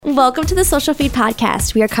Welcome to the Social Feed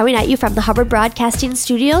Podcast. We are coming at you from the Hubbard Broadcasting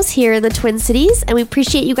Studios here in the Twin Cities, and we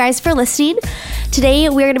appreciate you guys for listening. Today,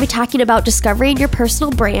 we're going to be talking about discovering your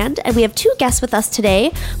personal brand, and we have two guests with us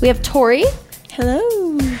today. We have Tori.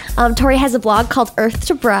 Hello. Tori has a blog called Earth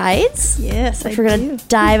to Brides. Yes, which we're going to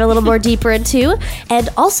dive a little more deeper into. And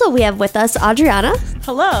also, we have with us Adriana.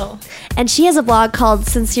 Hello. And she has a blog called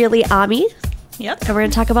Sincerely Ami. Yep. And we're going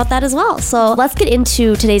to talk about that as well. So let's get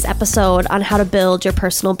into today's episode on how to build your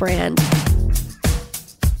personal brand.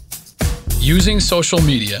 Using social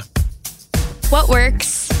media. What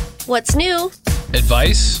works? What's new?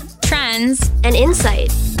 Advice. Trends. And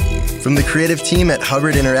insight. From the creative team at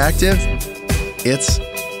Hubbard Interactive, it's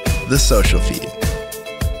The Social Feed.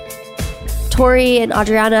 Tori and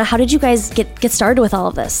Adriana, how did you guys get started with all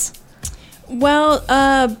of this?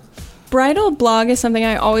 Well, bridal blog is something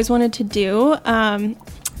I always wanted to do. And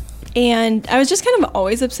I was just kind of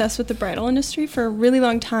always obsessed with the bridal industry for a really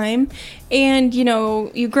long time. And, you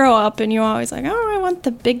know, you grow up and you're always like, oh, I want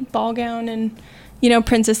the big ball gown and, you know,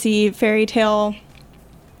 princessy fairy tale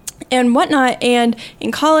and whatnot. And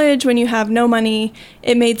in college, when you have no money,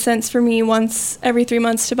 it made sense for me once every 3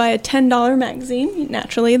 months to buy a $10 magazine,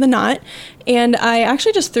 Naturally the Knot. And I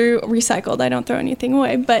actually just recycled. I don't throw anything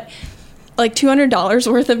away, but like $200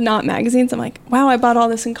 worth of Knot magazines. I'm like, wow, I bought all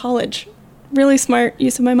this in college. Really smart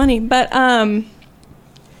use of my money. But and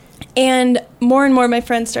more of my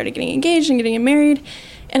friends started getting engaged and getting married,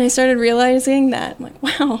 and I started realizing that I'm like,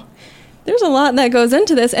 wow, there's a lot that goes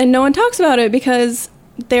into this, and no one talks about it because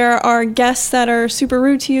there are guests that are super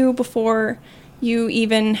rude to you before you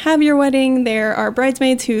even have your wedding. There are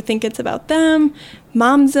bridesmaids who think it's about them.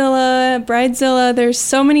 Momzilla, Bridezilla, there's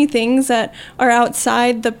so many things that are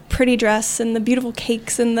outside the pretty dress and the beautiful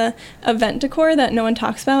cakes and the event decor that no one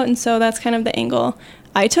talks about. And so that's kind of the angle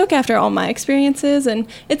I took after all my experiences. And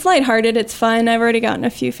it's lighthearted, it's fun. I've already gotten a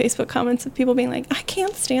few Facebook comments of people being like, I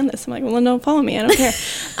can't stand this. I'm like, well, don't follow me, I don't care.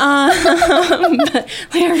 But like,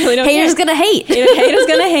 I really don't Haters care. gonna hate. Haters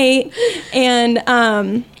gonna hate.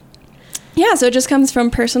 And yeah, so it just comes from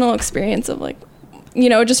personal experience of like, you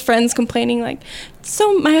know, just friends complaining like,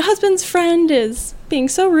 so my husband's friend is being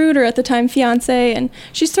so rude, or at the time fiance, and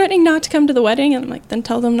she's threatening not to come to the wedding. And I'm like, then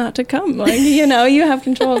tell them not to come. Like, you know, you have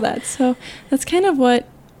control of that. So that's kind of what.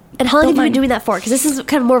 And how long have you been doing that for? Because this is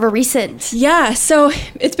kind of more of a recent. Yeah, so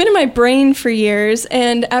it's been in my brain for years.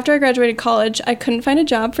 And after I graduated college, I couldn't find a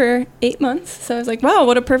job for 8 months. So I was like, wow,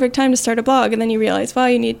 what a perfect time to start a blog. And then you realize, wow,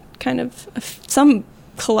 you need kind of some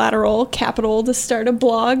collateral capital to start a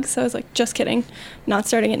blog. So I was like, just kidding, not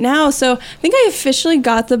starting it now. So I think I officially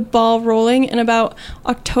got the ball rolling in about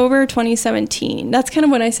October 2017. That's kind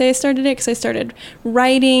of when I say I started it, because I started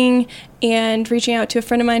writing and reaching out to a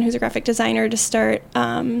friend of mine who's a graphic designer to start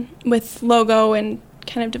with logo and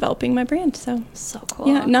kind of developing my brand. So cool.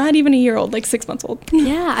 Yeah, not even a year old, like 6 months old.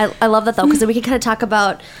 Yeah, I love that though, because then we can kind of talk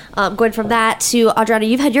about going from that to Adriana.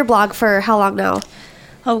 You've had your blog for how long now?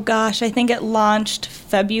 Oh gosh, I think it launched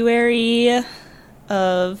February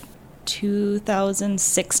of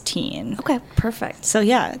 2016. Okay, perfect. So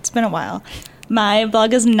yeah, it's been a while. My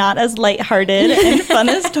blog is not as lighthearted and fun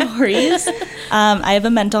as Tori's. I have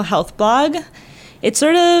a mental health blog. It's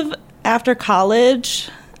sort of after college,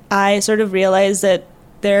 I sort of realized that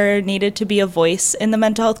there needed to be a voice in the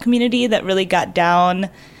mental health community that really got down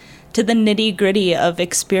to the nitty gritty of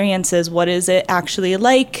experiences. What is it actually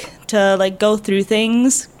like to like go through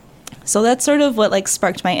things? So that's sort of what like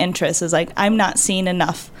sparked my interest, is like, I'm not seeing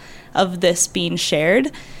enough of this being shared.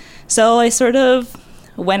 So I sort of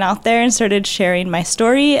went out there and started sharing my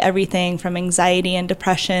story, everything from anxiety and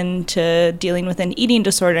depression to dealing with an eating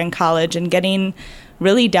disorder in college, and getting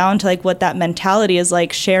really down to like what that mentality is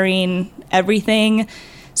like, sharing everything.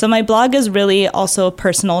 So my blog is really also a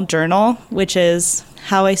personal journal, which is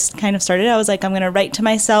how I kind of started. I was like, I'm going to write to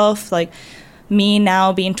myself, like me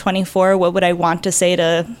now being 24, what would I want to say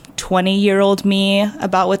to 20-year-old me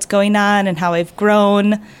about what's going on and how I've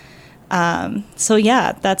grown. So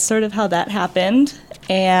yeah, that's sort of how that happened.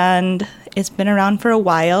 And it's been around for a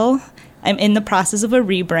while. I'm in the process of a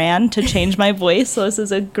rebrand to change my voice. So this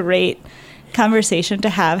is a great conversation to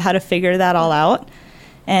have, how to figure that all out.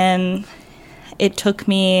 And it took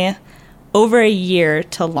me over a year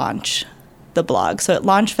to launch the blog. So it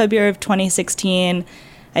launched February of 2016.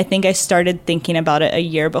 I think I started thinking about it a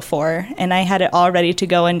year before, and I had it all ready to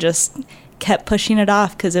go and just kept pushing it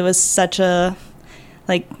off because it was such a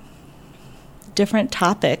like different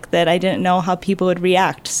topic that I didn't know how people would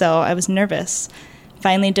react. So I was nervous.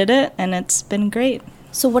 Finally did it, and it's been great.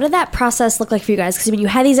 So what did that process look like for you guys? Because I mean, you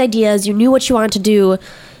had these ideas, you knew what you wanted to do.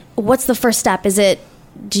 What's the first step? Is it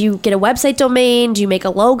do you get a website domain? Do you make a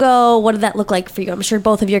logo? What did that look like for you? I'm sure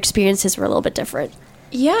both of your experiences were a little bit different.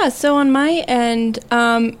 Yeah, so on my end,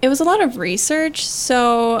 it was a lot of research.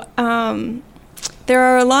 So there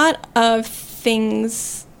are a lot of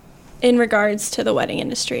things in regards to the wedding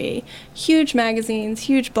industry, huge magazines,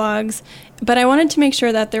 huge blogs, but I wanted to make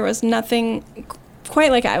sure that there was nothing quite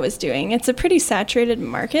like I was doing. It's a pretty saturated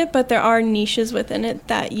market, but there are niches within it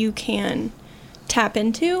that you can tap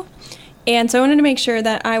into. And so I wanted to make sure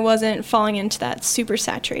that I wasn't falling into that super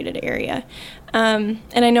saturated area. And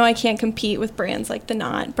I know I can't compete with brands like The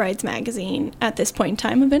Knot, Brides Magazine at this point in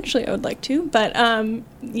time. Eventually I would like to, but,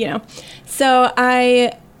 So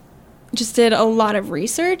I just did a lot of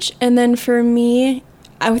research. And then for me,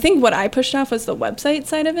 I think what I pushed off was the website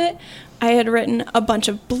side of it. I had written a bunch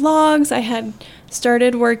of blogs. I had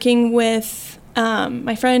started working with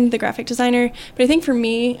my friend, the graphic designer. But I think for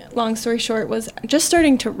me, long story short, was just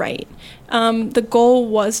starting to write. The goal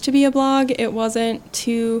was to be a blog. It wasn't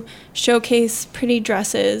to showcase pretty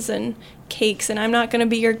dresses and cakes, and I'm not going to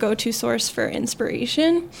be your go-to source for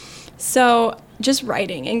inspiration. So just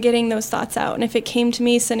writing and getting those thoughts out. And if it came to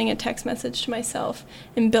me, sending a text message to myself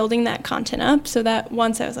and building that content up so that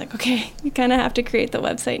once I was like, okay, you kind of have to create the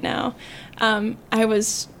website now, I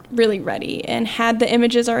was really ready and had the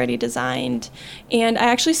images already designed. And I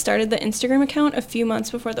actually started the Instagram account a few months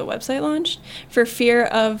before the website launched for fear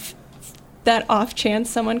of that off chance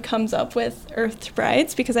someone comes up with Earth to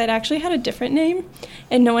Brides, because I'd actually had a different name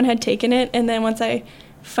and no one had taken it. And then once I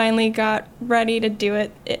finally got ready to do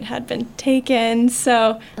it, it had been taken.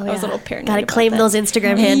 So I was a little paranoid. Gotta claim those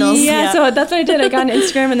Instagram handles. Yeah, so that's what I did. I got an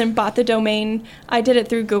Instagram and then bought the domain. I did it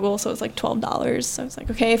through Google, so it was like $12. So I was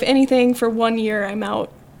like, okay, if anything, for 1 year, I'm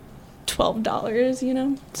out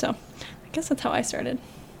 $12, So I guess that's how I started.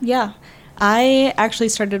 Yeah. I actually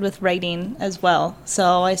started with writing as well.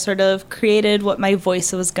 So I sort of created what my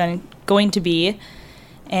voice was going to be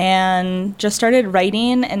and just started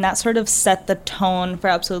writing, and that sort of set the tone for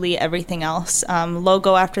absolutely everything else.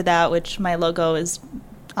 Logo after that, which my logo is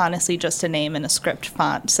honestly just a name in a script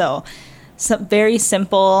font. So very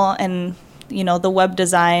simple, and, the web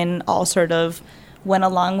design all sort of went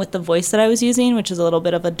along with the voice that I was using, which is a little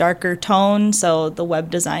bit of a darker tone. So the web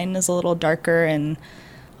design is a little darker and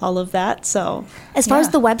all of that. So as far as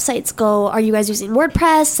the websites go, are you guys using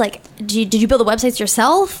WordPress? Like, did you build the websites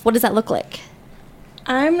yourself? What does that look like?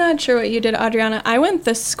 I'm not sure what you did, Adriana. I went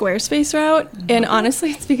the Squarespace route, and honestly,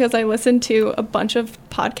 it's because I listened to a bunch of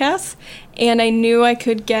podcasts, and I knew I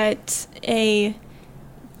could get a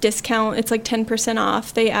discount. It's like 10%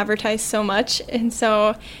 off. They advertise so much, and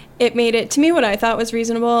so it made it, to me, what I thought was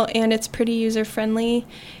reasonable, and it's pretty user-friendly.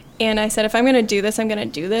 And I said, if I'm going to do this, I'm going to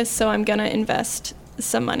do this, so I'm going to invest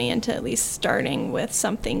some money into at least starting with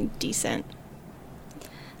something decent.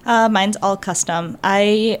 Mine's all custom.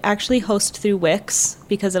 I actually host through Wix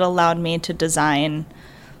because it allowed me to design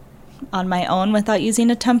on my own without using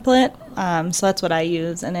a template. So that's what I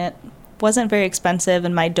use, and it wasn't very expensive.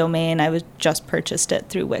 And my domain, I just purchased it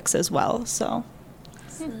through Wix as well. So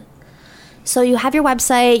you have your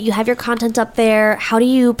website, you have your content up there. How do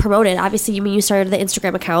you promote it? Obviously, you started the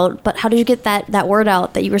Instagram account, but how did you get that word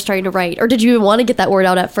out that you were starting to write? Or did you even want to get that word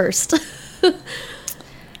out at first?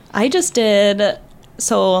 I just did.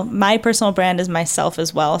 So my personal brand is myself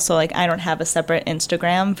as well. So I don't have a separate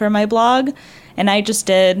Instagram for my blog. And I just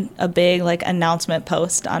did a big announcement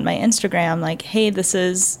post on my Instagram, hey, this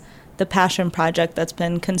is the passion project that's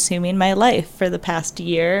been consuming my life for the past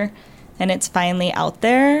year. And it's finally out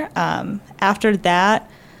there. After that,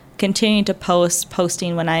 continuing to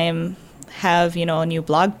posting when I have a new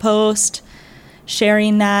blog post,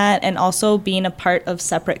 sharing that, and also being a part of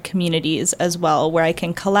separate communities as well, where I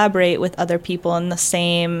can collaborate with other people in the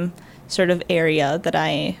same sort of area that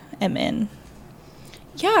I am in.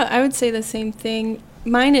 Yeah, I would say the same thing.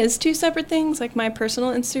 Mine is two separate things. My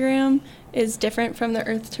personal Instagram is different from the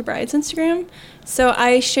Earth to Brides Instagram. So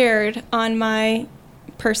I shared on my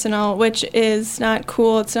personal, which is not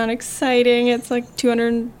cool. It's not exciting. It's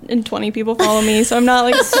 220 people follow me, so I'm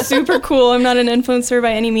not super cool. I'm not an influencer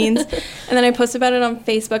by any means. And then I posted about it on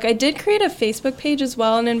Facebook. I did create a Facebook page as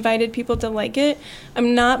well and invited people to like it.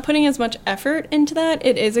 I'm not putting as much effort into that.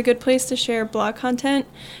 It is a good place to share blog content,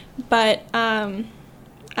 but I'm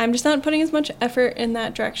just not putting as much effort in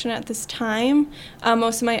that direction at this time.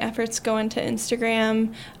 Most of my efforts go into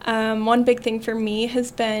Instagram. One big thing for me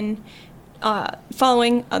has been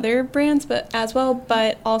following other brands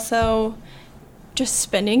but also just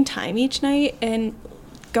spending time each night and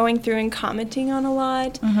going through and commenting on a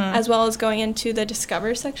lot, as well as going into the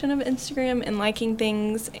Discover section of Instagram and liking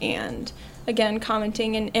things and again,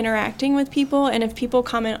 commenting and interacting with people. And if people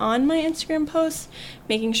comment on my Instagram posts,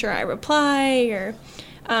 making sure I reply, or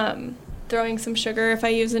throwing some sugar if I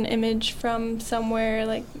use an image from somewhere,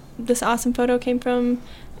 like this awesome photo came from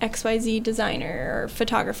XYZ designer or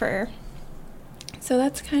photographer. So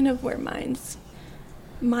that's kind of where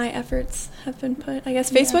my efforts have been put. I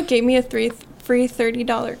guess Facebook gave me a free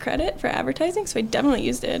 $30 credit for advertising, so I definitely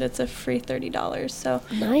used it. It's a free $30. So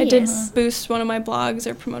Nice. I did boost one of my blogs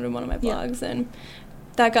or promoted one of my blogs, and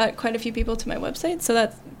that got quite a few people to my website. So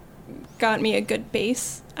that got me a good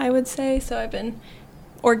base, I would say. So I've been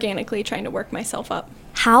organically trying to work myself up.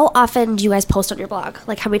 How often do you guys post on your blog?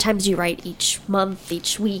 Like, how many times do you write each month,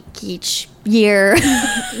 each week, each year?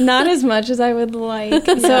 Not as much as I would like.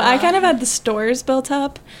 So I kind of had the stores built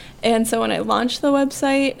up. And so when I launched the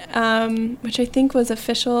website, which I think was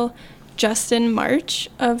official just in March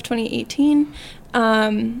of 2018, so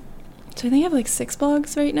I think I have like 6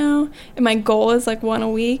 blogs right now. And my goal is like 1 a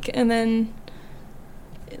week. And then,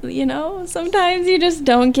 you know, sometimes you just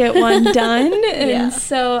don't get one done. And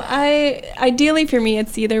so ideally for me,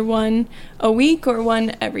 it's either 1 a week or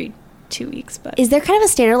 1 every 2 weeks. But Is there kind of a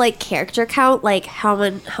standard, like, character count? Like, how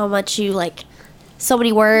much you, like, so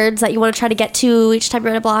many words that you want to try to get to each time you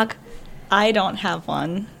write a blog? I don't have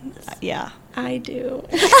one. Yeah. I do.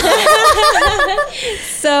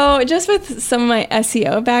 So just with some of my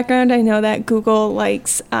SEO background, I know that Google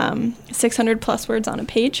likes 600 plus words on a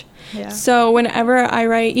page. Yeah. So whenever I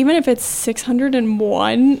write, even if it's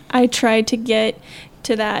 601, I try to get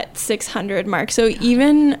to that 600 mark. So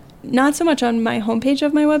even not so much on my homepage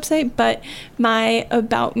of my website, but my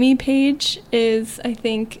About Me page is, I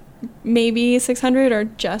think, maybe 600 or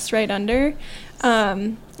just right under.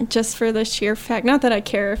 Just for the sheer fact, not that I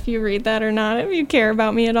care if you read that or not, if you care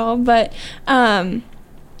about me at all, but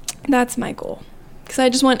that's my goal. Because I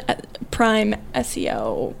just want prime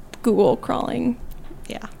SEO, Google crawling.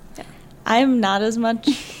 Yeah. I'm not as much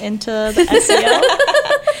into the SEO.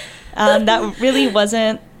 That really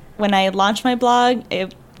wasn't, when I launched my blog,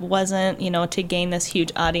 it wasn't, to gain this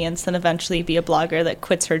huge audience and eventually be a blogger that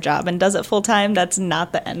quits her job and does it full time. That's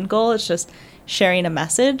not the end goal. It's just sharing a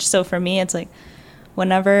message. So for me, it's like,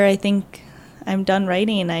 whenever I think I'm done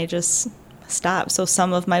writing, I just stop. So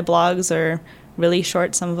some of my blogs are really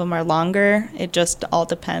short, some of them are longer. It just all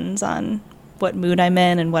depends on what mood I'm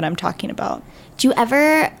in and what I'm talking about. Do you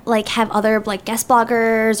ever, like, have other, like, guest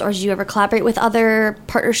bloggers, or do you ever collaborate with other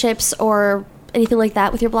partnerships or anything like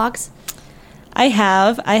that with your blogs? I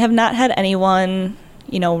have not had anyone,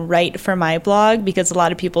 write for my blog, because a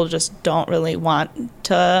lot of people just don't really want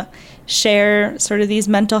to share sort of these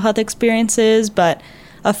mental health experiences. But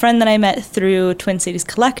a friend that I met through Twin Cities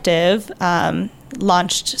Collective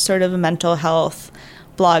launched sort of a mental health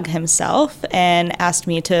blog himself and asked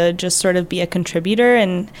me to just sort of be a contributor,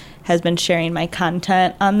 and has been sharing my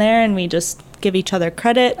content on there, and we just give each other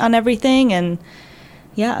credit on everything. And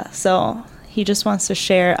so he just wants to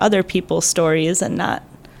share other people's stories and not,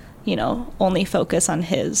 only focus on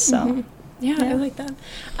his. So. Mm-hmm. Yeah, I like that.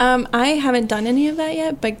 I haven't done any of that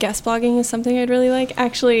yet, but guest blogging is something I'd really like.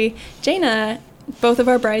 Actually, Jaina, both of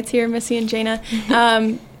our brides here, Missy and Jaina,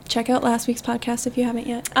 check out last week's podcast if you haven't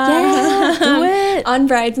yet. Do it. On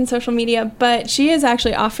brides and social media. But she has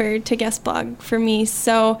actually offered to guest blog for me.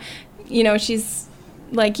 So, she's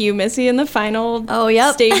like you, Missy, in the final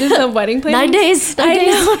stages of wedding planning. 9 days. I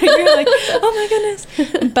know. You're like, oh my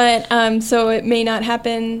goodness. But so it may not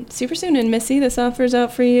happen super soon. And Missy, this offer's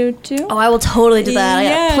out for you too. Oh, I will totally do that. I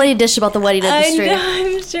got plenty of dish about the wedding industry. I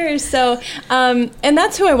know, I'm sure. So, and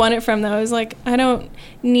that's who I want it from, though. I was like, I don't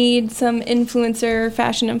need some influencer,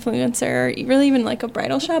 fashion influencer, or really even like a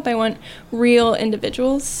bridal shop. I want real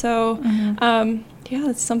individuals. So,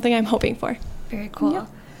 that's something I'm hoping for. Very cool. Yep.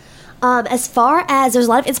 As far as, there's a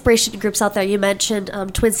lot of inspiration groups out there. You mentioned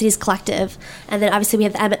Twin Cities Collective, and then obviously we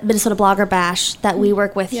have the Minnesota Blogger Bash that we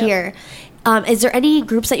work with here. Is there any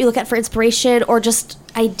groups that you look at for inspiration or just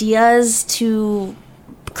ideas to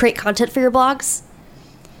create content for your blogs?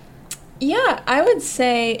 Yeah, I would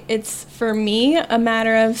say it's, for me, a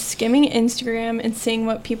matter of skimming Instagram and seeing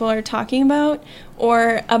what people are talking about.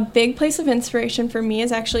 Or a big place of inspiration for me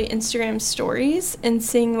is actually Instagram stories and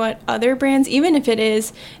seeing what other brands, even if it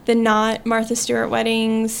is the Not Martha Stewart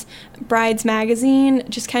Weddings, Brides Magazine,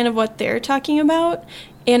 just kind of what they're talking about.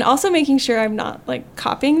 And also making sure I'm not like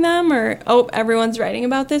copying them or, everyone's writing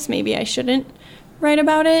about this, maybe I shouldn't write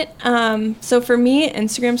about it. So for me,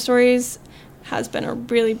 Instagram stories has been a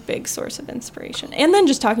really big source of inspiration. And then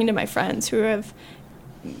just talking to my friends who have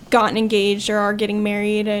gotten engaged or are getting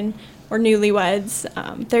married or newlyweds.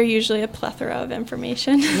 They're usually a plethora of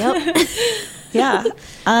information. Yep.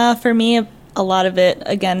 Yeah. For me, a lot of it,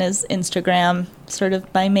 again, is Instagram, sort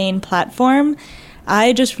of my main platform.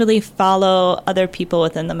 I just really follow other people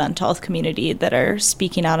within the mental health community that are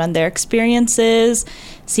speaking out on their experiences,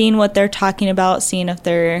 seeing what they're talking about, seeing if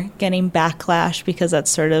they're getting backlash, because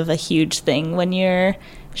that's sort of a huge thing. When you're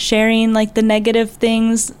sharing like the negative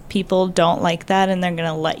things, people don't like that, and they're going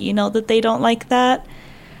to let you know that they don't like that.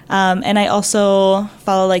 And I also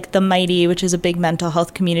follow like The Mighty, which is a big mental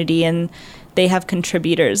health community, and they have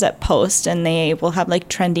contributors that post, and they will have like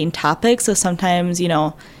trending topics. So sometimes,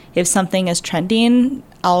 if something is trending,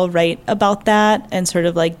 I'll write about that and sort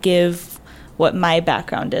of like give what my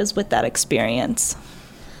background is with that experience.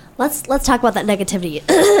 Let's talk about that negativity.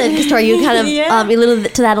 Victoria, you kind of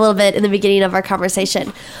alluded to that a little bit in the beginning of our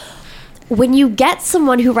conversation. When you get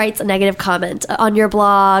someone who writes a negative comment on your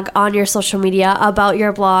blog, on your social media, about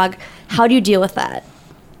your blog, how do you deal with that?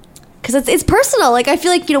 Because it's personal. Like, I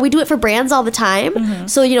feel like, we do it for brands all the time. Mm-hmm.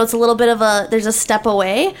 So, it's a little bit of there's a step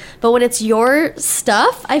away. But when it's your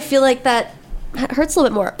stuff, I feel like that hurts a little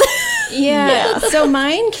bit more. Yeah. So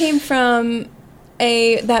mine came from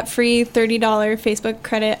that free $30 Facebook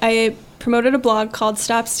credit. I promoted a blog called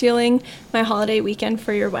Stop Stealing My Holiday Weekend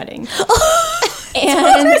for Your Wedding.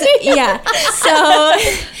 And yeah, so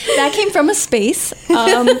that came from a space,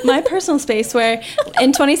 my personal space, where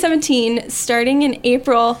in 2017, starting in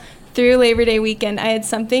April through Labor Day weekend, I had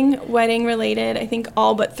something wedding related, I think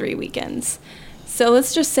all but 3 weekends. So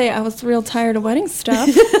let's just say I was real tired of wedding stuff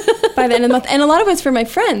by the end of the month. And a lot of it's for my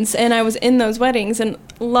friends, and I was in those weddings and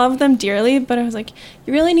love them dearly, but I was like,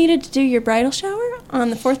 you really needed to do your bridal shower on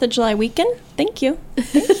the 4th of July weekend? Thank you.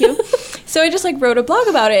 So I just wrote a blog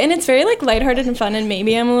about it, and it's very lighthearted and fun, and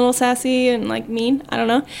maybe I'm a little sassy and mean, I don't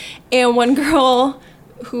know. And one girl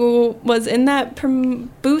who was in that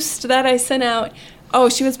boost that I sent out,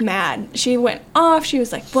 she was mad. She went off. She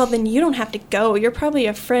was like, well, then you don't have to go. You're probably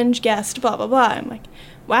a fringe guest, blah, blah, blah. I'm like,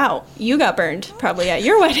 wow, you got burned probably at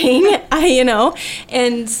your wedding,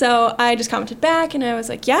 And so I just commented back, and I was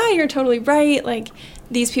like, yeah, you're totally right.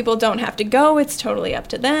 These people don't have to go. It's totally up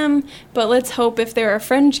to them. But let's hope if they're a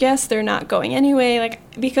fringe guest, they're not going anyway.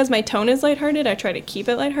 Because my tone is lighthearted, I try to keep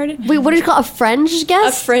it lighthearted. Wait, what do you call a fringe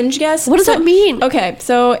guest? A fringe guest. What does that mean? Okay,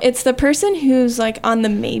 so it's the person who's on the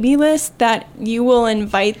maybe list that you will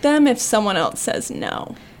invite them if someone else says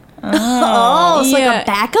no. Oh, so a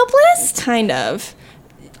backup list? Kind of.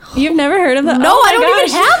 You've never heard of that? No, I don't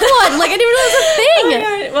even have one. I didn't even know it was a thing. Oh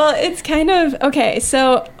my God. Well, it's kind of, okay,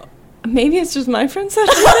 so maybe it's just my friends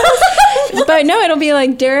that but no, it'll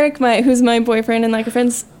be Derek, who's my boyfriend,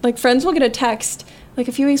 and friends will get a text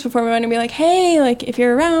a few weeks before my wedding and be like, hey, if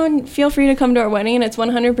you're around, feel free to come to our wedding. And it's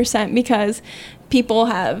 100% because people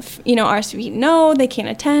have, RSVP, no, they can't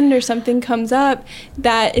attend, or something comes up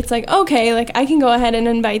that it's okay, I can go ahead and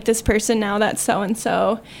invite this person now that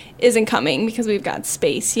so-and-so isn't coming because we've got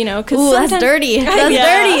space, because ooh, that's dirty. That's dirty.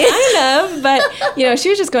 I know, but, she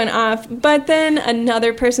was just going off. But then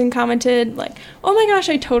another person commented, oh my gosh,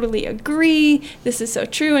 I totally agree. This is so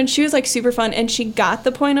true. And she was, super fun, and she got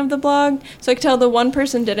the point of the blog. So I could tell the one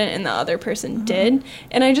person didn't and the other person did.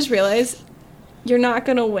 And I just realized you're not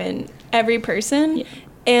going to win every person. Yeah.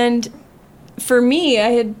 And for me,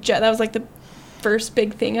 that was the first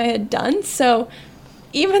big thing I had done. So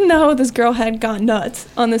even though this girl had gone nuts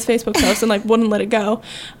on this Facebook post and wouldn't let it go,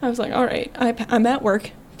 I was like, all right, I'm at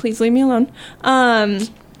work. Please leave me alone. I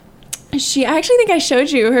actually think I showed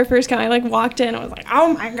you her first comment. I walked in. I was like,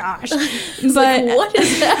 oh my gosh. But what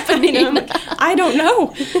is happening? I don't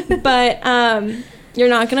know. But you're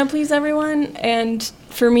not going to please everyone. And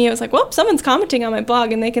for me, it was well, someone's commenting on my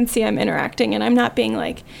blog and they can see I'm interacting, and I'm not being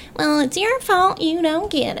well, it's your fault. You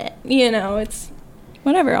don't get it. It's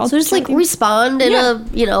whatever. So just respond in a,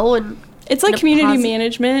 and it's community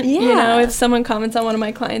management. Yeah. If someone comments on one of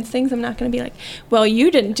my clients' things, I'm not going to be well,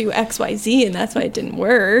 you didn't do X, Y, Z, and that's why it didn't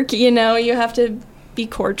work. You have to be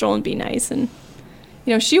cordial and be nice. And,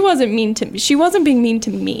 she wasn't mean to me. She wasn't being mean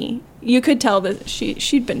to me. You could tell that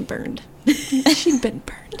she'd been burned. She'd been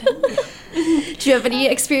burned. Do you have any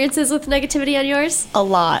experiences with negativity on yours? A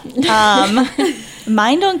lot.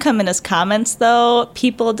 Mine don't come in as comments, though.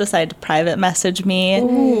 People decide to private message me.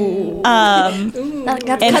 Ooh. That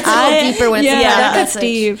cuts a little deeper when it's that cuts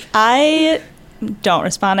deep. I don't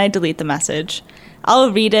respond. I delete the message.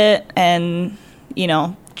 I'll read it, and,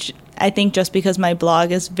 I think just because my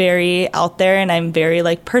blog is very out there and I'm very,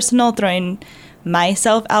 personal, throwing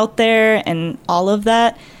myself out there and all of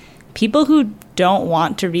that, people who don't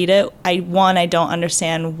want to read it, I don't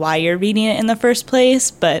understand why you're reading it in the first place,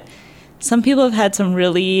 but some people have had some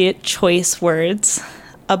really choice words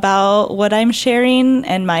about what I'm sharing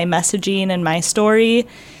and my messaging and my story.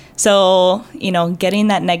 So, getting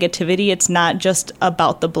that negativity, it's not just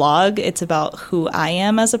about the blog, it's about who I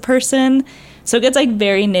am as a person. So it gets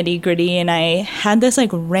very nitty gritty. And I had this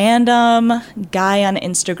random guy on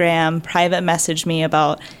Instagram private message me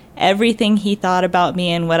about everything he thought about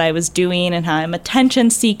me and what I was doing and how I'm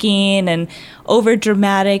attention seeking and over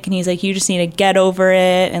dramatic. And he's like, you just need to get over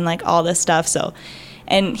it and all this stuff.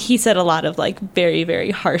 And he said a lot of very,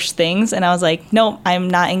 very harsh things. And I was like, no, I'm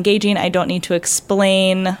not engaging. I don't need to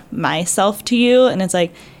explain myself to you. And it's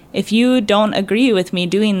if you don't agree with me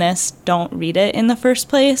doing this, don't read it in the first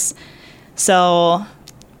place. So,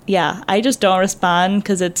 yeah, I just don't respond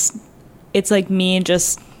because it's me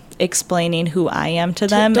just explaining who I am to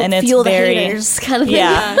them. Don't and it's feel very, the haters kind of thing.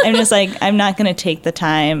 Yeah, I'm just I'm not going to take the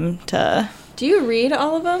time to. Do you read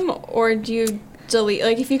all of them or do you delete?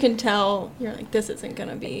 If you can tell, you're this isn't going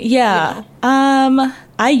to be. Yeah.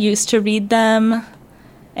 I used to read them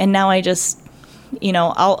and now I just,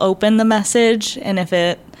 I'll open the message and if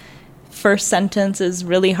it first sentence is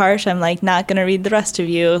really harsh, I'm not going to read the rest of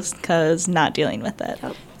you because not dealing with it.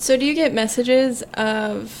 So do you get messages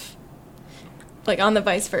of on the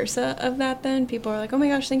vice versa of that then? People are oh my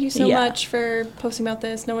gosh, thank you so much for posting about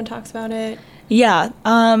this. No one talks about it. Yeah.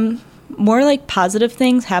 More positive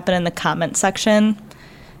things happen in the comment section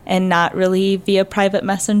and not really via private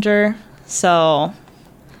messenger. So,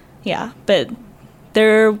 yeah. But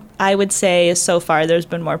I would say so far there's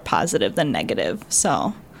been more positive than negative.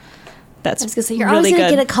 So that's I was gonna say you're really always gonna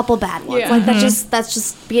good. get a couple bad ones. Yeah. That's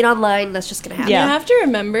just being online. That's just gonna happen. Yeah. You have to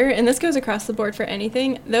remember, and this goes across the board for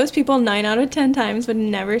anything, those people 9 out of 10 times would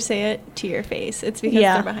never say it to your face. It's because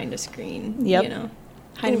they're behind a screen, Yep.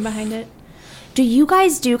 hiding behind it. Do you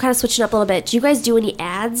guys kind of switching up a little bit? Do you guys do any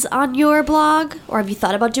ads on your blog, or have you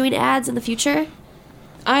thought about doing ads in the future?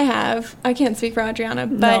 I have. I can't speak for Adriana,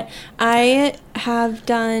 but I have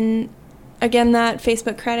done, again, that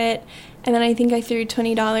Facebook credit, and then I think I threw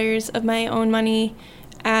 $20 of my own money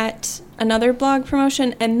at another blog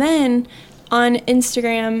promotion, and then on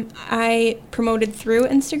Instagram, I promoted through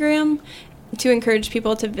Instagram to encourage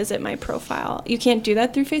people to visit my profile. You can't do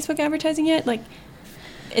that through Facebook advertising yet,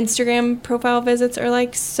 Instagram profile visits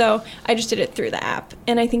are so I just did it through the app,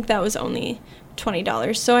 and I think that was only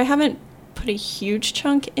 $20. So I haven't put a huge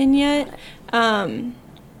chunk in yet. But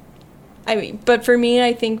for me,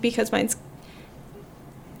 I think because mine's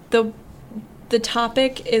the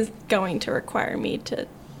topic is going to require me to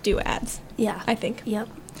do ads. Yeah, I think. Yep.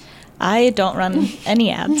 I don't run any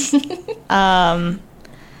ads.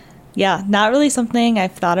 Yeah, not really something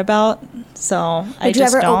I've thought about. So Would you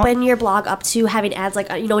ever open your blog up to having ads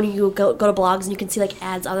when you go to blogs and you can see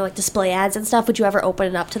ads on there, display ads and stuff? Would you ever open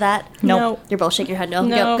it up to that? Nope. You're both shaking your head no.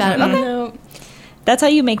 No. Yep, got it. Okay. No. That's how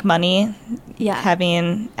you make money. Yeah.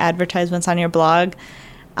 Having advertisements on your blog.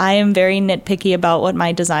 I am very nitpicky about what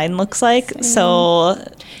my design looks like. So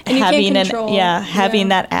And you having can't control. having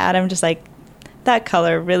that ad, I'm just that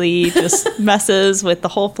color really just messes with the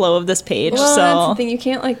whole flow of this page. Well, so that's the thing. You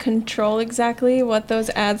can't control exactly what those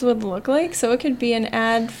ads would look like. So it could be an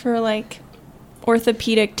ad for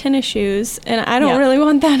orthopedic tennis shoes, and I don't really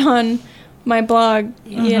want that on my blog.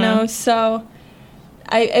 You know, so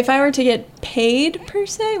if I were to get paid per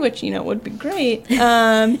se, which would be great,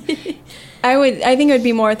 I think it would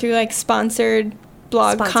be more through sponsored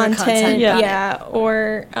blog content. Yeah,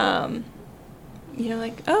 or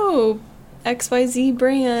XYZ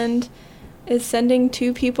brand is sending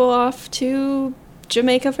 2 people off to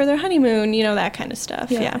Jamaica for their honeymoon, that kind of stuff.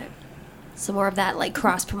 Yeah. So more of that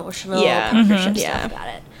cross-promotional Yeah. partnership Yeah. stuff. Got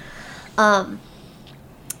it.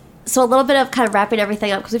 So a little bit of kind of wrapping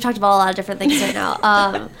everything up because we've talked about a lot of different things right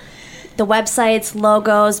now. The websites,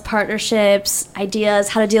 logos, partnerships, ideas,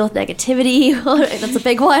 how to deal with negativity. That's a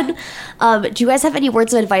big one. Do you guys have any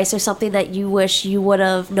words of advice or something that you wish you would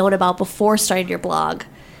have known about before starting your blog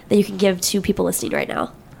that you can give to people listening right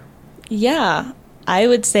now? Yeah, I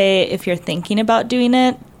would say if you're thinking about doing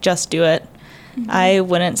it, just do it. I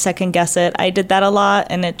wouldn't second guess it. I did that a lot,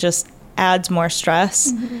 and it just adds more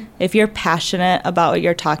stress. If you're passionate about what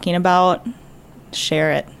you're talking about,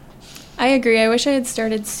 share it. I agree. I wish I had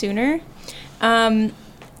started sooner. And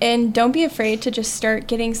don't be afraid to just start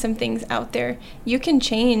getting some things out there. You can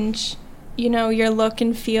change, your look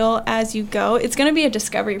and feel as you go. It's going to be a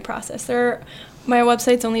discovery process. My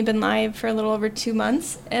website's only been live for a little over 2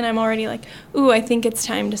 months, and I'm already ooh, I think it's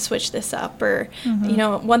time to switch this up. Or,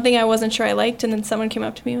 one thing I wasn't sure I liked, and then someone came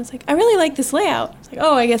up to me and was I really like this layout. It's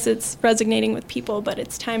oh, I guess it's resonating with people, but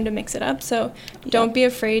it's time to mix it up. So don't be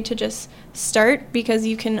afraid to just start, because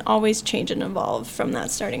you can always change and evolve from that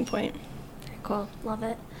starting point. Cool. Love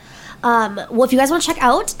it. Well, if you guys want to check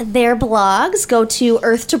out their blogs, go to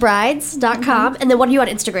earthtobrides.com. And then what are you on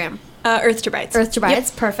Instagram? Earth to Brides. Earth to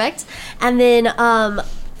Brides, perfect. And then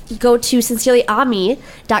go to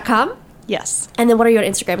sincerelyami.com. Yes. And then what are you on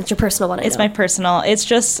Instagram? It's your personal one. It's my personal. It's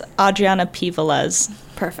just Adriana P. Velez.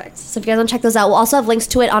 Perfect. So if you guys want to check those out, we'll also have links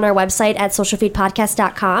to it on our website at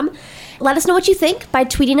socialfeedpodcast.com. Let us know what you think by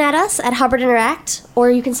tweeting at us at Hubbard Interact,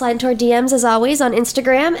 or you can slide into our DMs as always on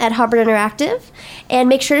Instagram at Hubbard Interactive. And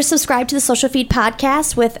make sure to subscribe to the Social Feed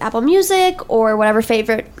Podcast with Apple Music or whatever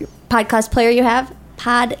favorite podcast player you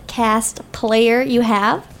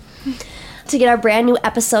have to get our brand new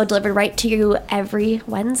episode delivered right to you every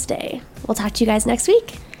Wednesday. We'll talk to you guys next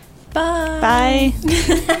week. Bye.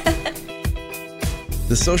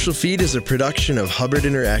 The Social Feed is a production of Hubbard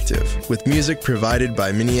Interactive, with music provided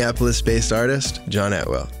by Minneapolis-based artist John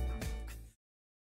Atwell.